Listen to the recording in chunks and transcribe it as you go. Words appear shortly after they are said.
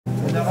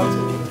10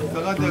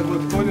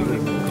 דאגות כל יום.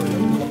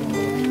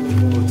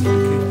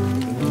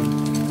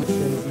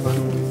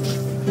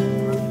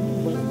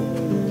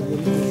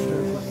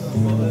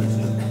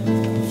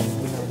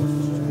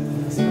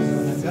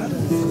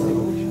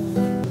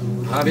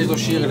 הרב יש לו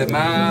שיר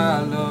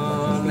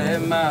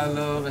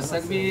למעלו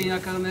וסגבי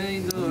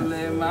הקרנינו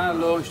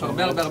למעלו, יש לו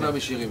הרבה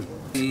שירים.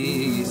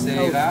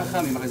 זה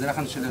רחמים, הרי זה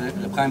לחן של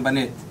רב חיים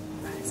בנט.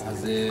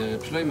 אז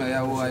רב שלמה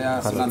הוא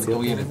היה סולן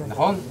בתור ילד,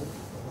 נכון?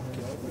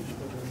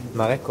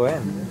 מראה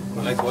כהן.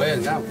 מראה כהן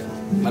גם,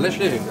 מלא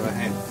שירים.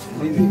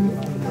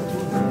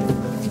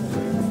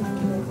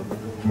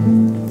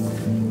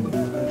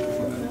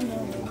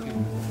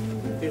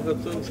 יהי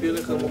רצון שיהיה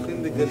לך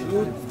מוחין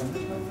בגדלות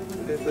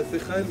ותעשה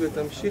חיל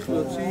ותמשיך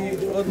להוציא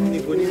עוד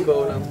ניגונים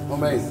בעולם.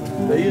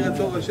 תהי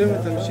רצון השם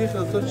ותמשיך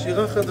לעשות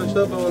שירה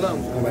חדשה בעולם.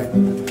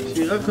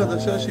 שירה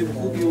חדשה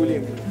שיבחו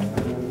גאולים.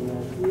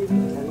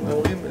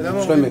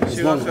 למה אומרים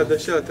שירה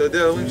חדשה? אתה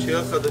יודע, אומרים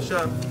שירה חדשה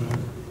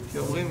כי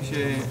אומרים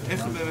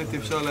שאיך באמת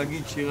אפשר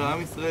להגיד שירה?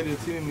 עם ישראל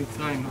יוצאים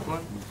ממצרים, נכון?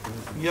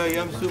 הגיע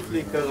ים סוף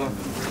להיקרא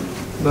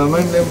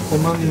והמים להם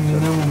חומה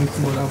מימינם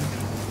ומשמאלם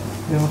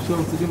והם עכשיו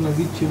צריכים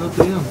להגיד שירת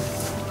הים.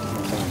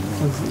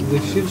 אז זה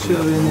שיר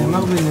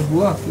שנאמר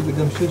בנבואה, כי זה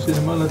גם שיר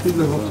שנאמר לעתיד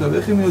לבוא. עכשיו,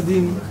 איך הם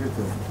יודעים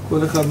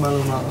כל אחד מה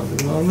לומר? אז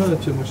הגמרא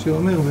אומרת שמשה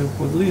אומר והם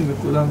חוזרים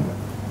וכולם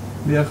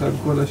ביחד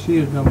כל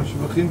השיר, גם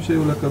השבחים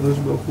שהיו לקדוש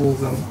ברוך הוא,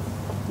 גם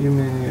עם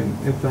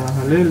את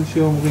ההלל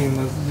שאומרים.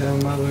 אז זה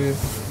אמר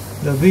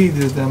דוד,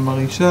 וזה אמר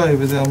ישי,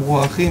 וזה אמרו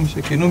האחים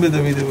שכינו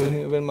בדוד,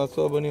 אבל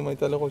מעשו הבנים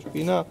הייתה לראש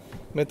פינה,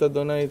 מת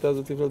אדוני הייתה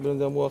זאת תפלת בן,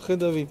 זה אמרו אחי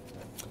דוד.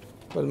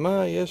 אבל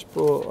מה יש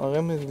פה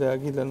הרמז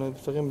להגיד לנו,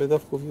 בשרים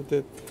בדף ק"ט,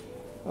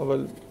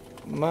 אבל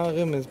מה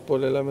הרמז פה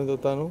ללמד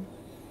אותנו?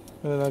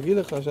 ולהגיד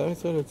לך שעם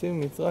ישראל יוצאים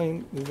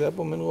ממצרים, וזה היה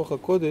פה מן רוח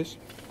הקודש,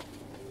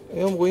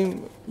 היום רואים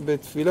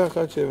בתפילה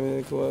אחת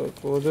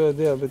שכבודו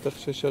יודע, בטח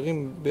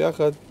ששרים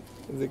ביחד,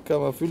 זה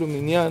כמה אפילו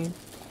מניין,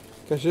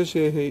 קשה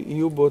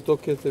שיהיו באותו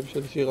קצב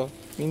של שירה,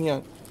 מניין.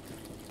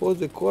 פה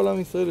זה כל עם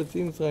ישראל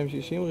יוצאים ממצרים,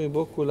 60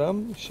 ריבו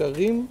כולם,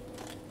 שרים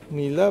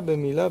מילה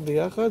במילה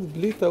ביחד,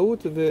 בלי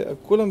טעות,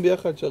 וכולם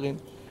ביחד שרים.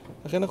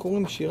 לכן אנחנו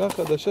אומרים שירה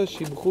חדשה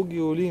שיבחו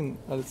גאולים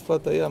על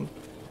שפת הים.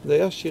 זה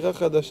היה שירה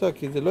חדשה,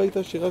 כי זה לא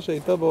הייתה שירה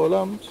שהייתה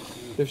בעולם,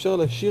 שאפשר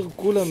לשיר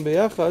כולם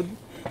ביחד,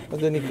 אז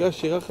זה נקרא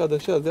שירה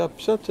חדשה. זה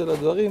הפשט של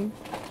הדברים,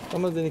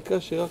 למה זה נקרא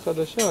שירה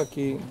חדשה,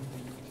 כי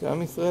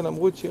כשעם ישראל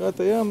אמרו את שירת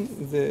הים,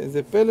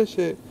 זה פלא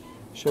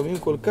ששומעים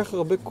כל כך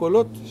הרבה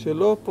קולות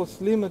שלא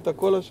פוסלים את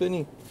הקול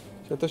השני.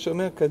 כשאתה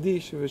שומע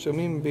קדיש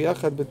ושומעים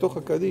ביחד בתוך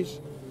הקדיש,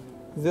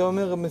 זה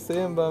אומר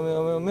מסיים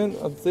באמן,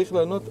 אז צריך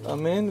לענות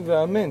אמן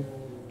ואמן.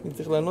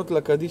 צריך לענות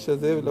לקדיש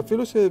הזה,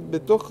 אפילו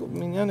שבתוך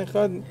מניין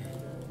אחד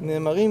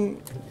נאמרים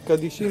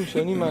קדישים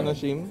שונים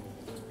מהאנשים,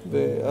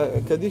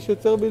 והקדיש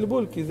יוצר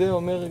בלבול, כי זה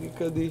אומר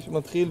קדיש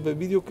מתחיל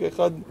ובדיוק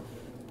אחד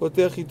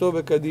פותח איתו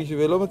בקדיש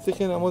ולא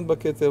מצליחים לעמוד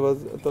בקצב,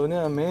 אז אתה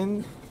עונה אמן.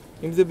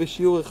 אם זה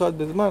בשיעור אחד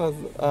בזמן, אז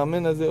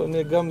האמן הזה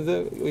עונה גם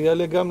זה, הוא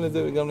יעלה גם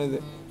לזה וגם לזה.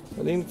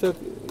 אבל אם קצת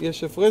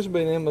יש הפרש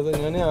ביניהם, אז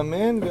אני עונה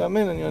אמן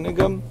ואמן, אני עונה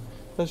גם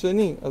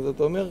לשני. אז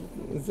אתה אומר,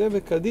 זה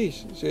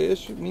בקדיש,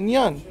 שיש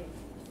מניין.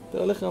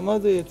 תראה לך מה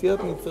זה יציאת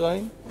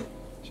מצרים,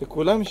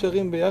 שכולם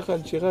שרים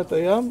ביחד שירת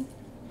הים,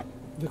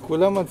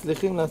 וכולם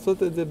מצליחים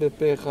לעשות את זה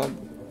בפה אחד,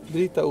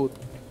 בלי טעות.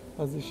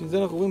 אז בשביל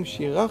זה אנחנו רואים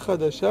שירה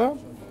חדשה,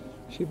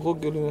 שיבחו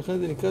גאולים. לכן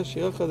זה נקרא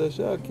שירה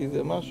חדשה, כי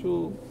זה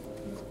משהו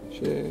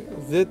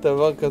שזה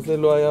דבר כזה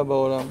לא היה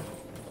בעולם.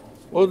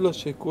 עוד לא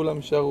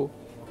שכולם שרו,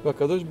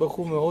 והקדוש ברוך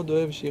הוא מאוד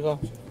אוהב שירה.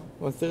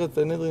 במסכת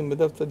סנהדרין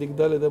בדף צדיק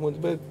ד' עמוד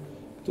ב'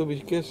 כתוב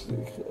ביקש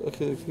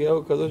חזקיהו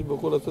הקדוש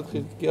ברוך הוא לעשות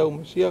חזקיהו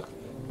משיח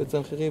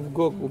וצנחריב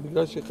גוג,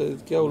 ובגלל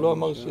שחזקיהו לא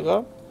אמר שירה,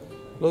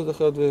 לא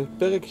זכר,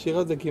 ופרק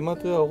שירה זה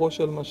כמעט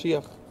ראש על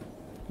משיח,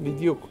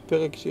 בדיוק,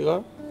 פרק שירה,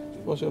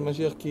 ראש על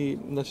משיח, כי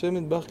לשם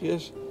מטבח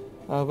יש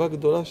אהבה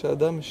גדולה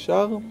שאדם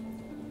שר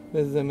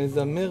וזה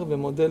מזמר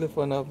ומודה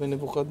לפניו,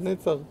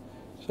 ונבוכדנצר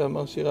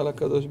שאמר שירה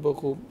לקדוש ברוך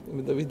הוא,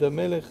 ודוד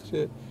המלך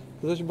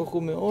שקדוש ברוך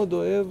הוא מאוד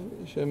אוהב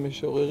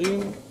שמשוררים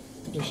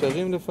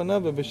ושרים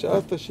לפניו,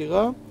 ובשעת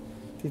השירה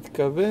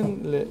תתכוון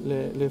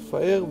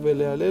לפאר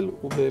ולהלל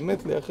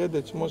ובאמת לייחד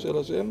את שמו של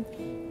השם,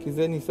 כי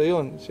זה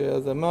ניסיון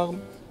שהזמר,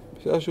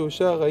 בשעה שהוא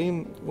שר,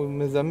 האם הוא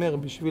מזמר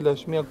בשביל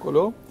להשמיע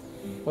קולו,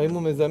 או האם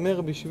הוא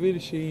מזמר בשביל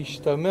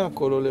שישתמע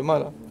קולו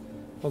למעלה.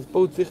 אז פה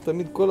הוא צריך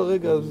תמיד כל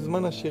הרגע,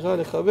 בזמן השירה,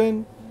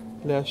 לכוון,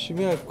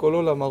 להשמיע את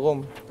קולו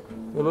למרום,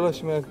 ולא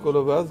להשמיע את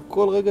קולו. ואז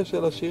כל רגע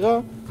של השירה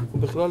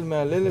הוא בכלל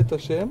מהלל את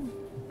השם,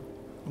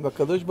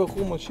 והקדוש ברוך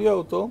הוא מושיע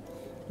אותו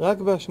רק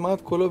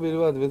בהשמעת קולו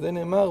בלבד. וזה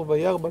נאמר,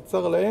 וירא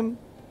בצר להם,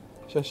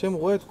 שהשם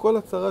רואה את כל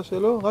הצרה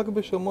שלו רק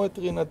בשומעו את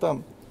רינתם.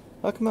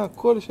 רק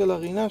מהקול של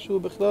הרינה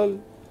שהוא בכלל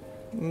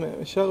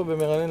שר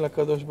ומרנן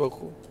לקדוש ברוך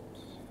הוא.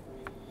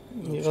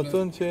 יהי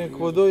רצון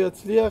שכבודו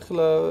יצליח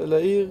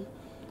להעיר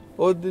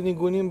עוד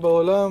ניגונים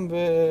בעולם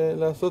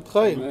ולעשות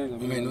חיל.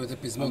 אמן, נו, איזה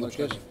פזמון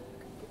עכשיו.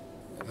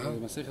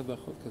 במסכת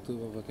ברכות כתוב,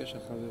 אבקש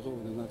החברו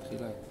ונאמר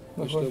תחילה.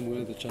 יש לו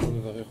מולדת שם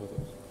לברך אותו.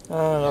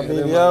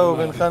 רבי אליהו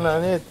בן חנה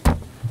ענית.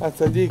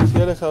 הצדיק,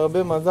 שיהיה לך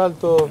הרבה מזל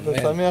טוב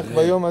ושמח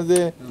ביום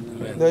הזה.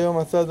 זה היום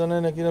עשה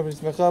אדוני נקינה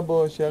ונשמחה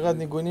בו, שירד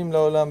ניגונים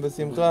לעולם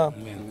בשמחה.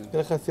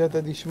 שיהיה לך סייעתא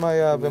דשמיא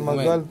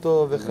ומזל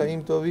טוב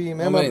וחיים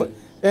טובים.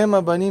 הם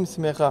הבנים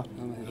שמחה.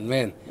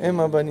 אמן. הם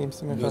הבנים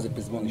שמחה. איזה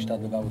פזמון נשתת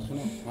בערוץ.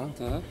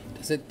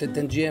 תעשה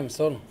תן GM,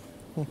 סול.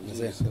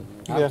 זה.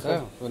 ביחד.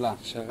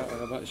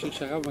 שיר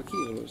שהרב מכיר,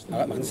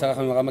 לא? מכניס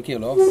הרב הרב מכיר,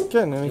 לא?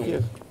 כן, אני מכיר.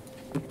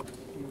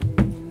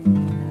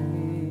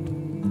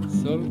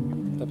 סול?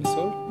 אתה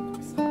בסול?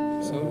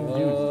 סול?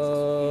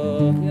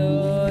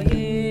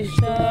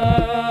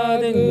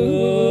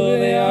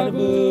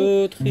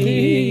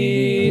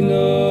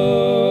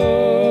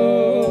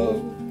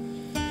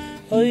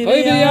 אוי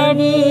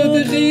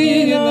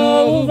ועדכונים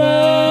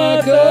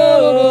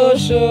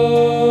בקורשו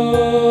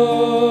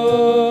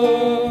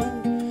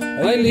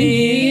אוי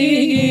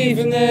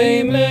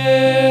לפני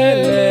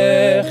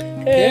מלך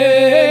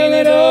כל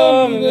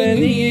רום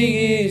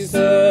וניסו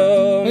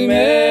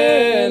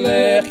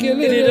מלך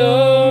כל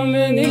רום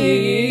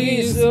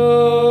וניסו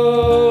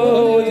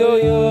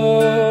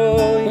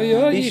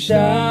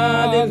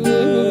ישתדלו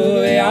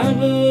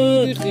ועדכונים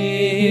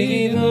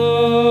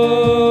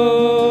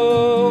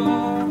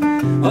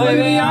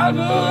אוי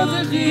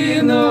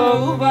ועדכונים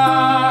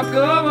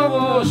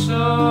בקורשו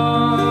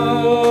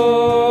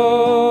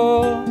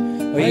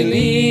אוי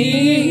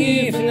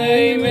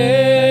לפני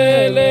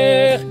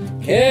מלך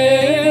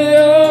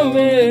כל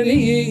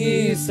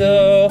וניסו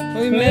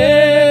אוי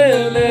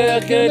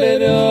מלך כל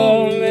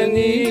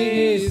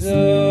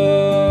וניסו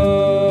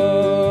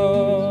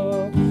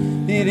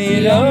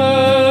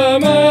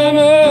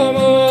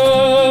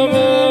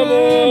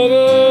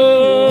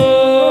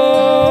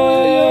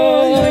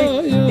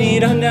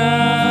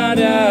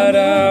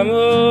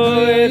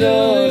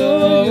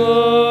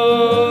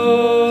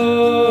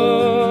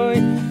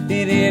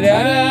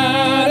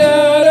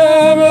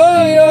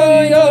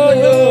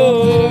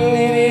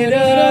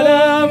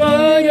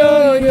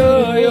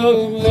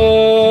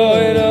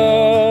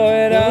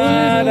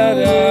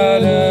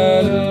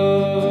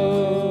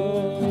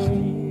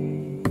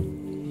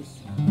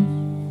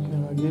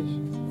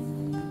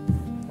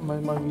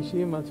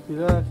מרגישים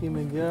התפילה הכי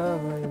מגיעה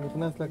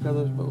ונכנס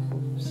לקדוש ברוך הוא.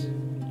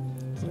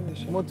 זה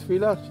כמו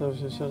תפילה עכשיו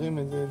ששרים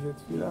את זה, זה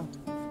תפילה.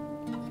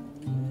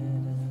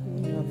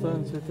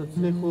 רצון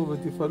שתצליחו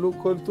ותפעלו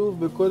כל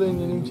טוב בכל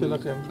העניינים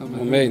שלכם.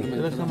 אמן.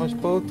 יהיה לכם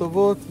השפעות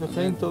טובות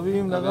וחיים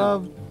טובים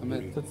לרב.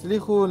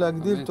 תצליחו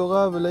להגדיל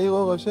תורה ולהאיר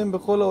אור השם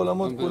בכל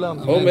העולמות כולם.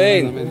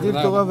 אמן.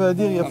 להגדיל תורה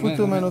ואדיר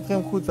יפוצו מעינותכם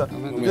חוצה.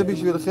 זה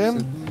בשבילכם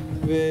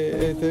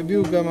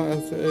ותביאו גם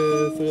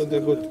 10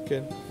 דקות,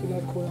 כן.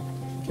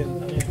 כן,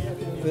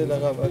 זה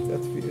לרב,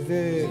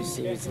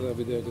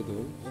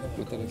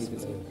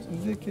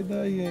 זה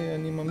כדאי,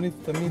 אני ממליץ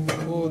תמיד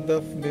לקרוא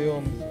דף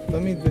ביום,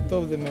 תמיד זה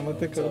טוב, זה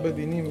ממתק הרבה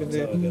דינים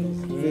וזה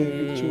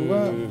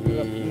תשובה,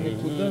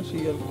 נקודה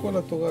שהיא על כל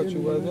התורה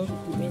התשובה הזאת,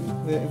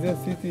 זה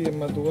עשיתי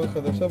מהדורה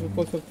חדשה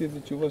ופה שפתי איזו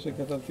תשובה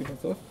שכתבתי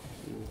בסוף,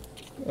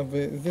 אבל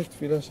זה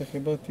תפילה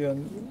שחיברתי על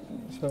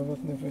שלוות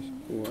נפש,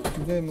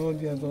 זה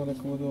מאוד יעזור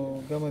לכבודו,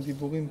 גם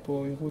הדיבורים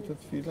פה, יראו את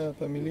התפילה,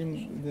 את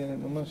המילים, זה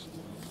ממש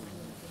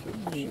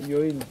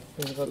יועיל,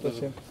 בעזרת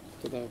השם.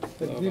 תודה רבה.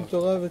 תגדיל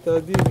תורה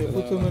ותאדיר,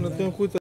 יחוצו מעינותכם חוצה.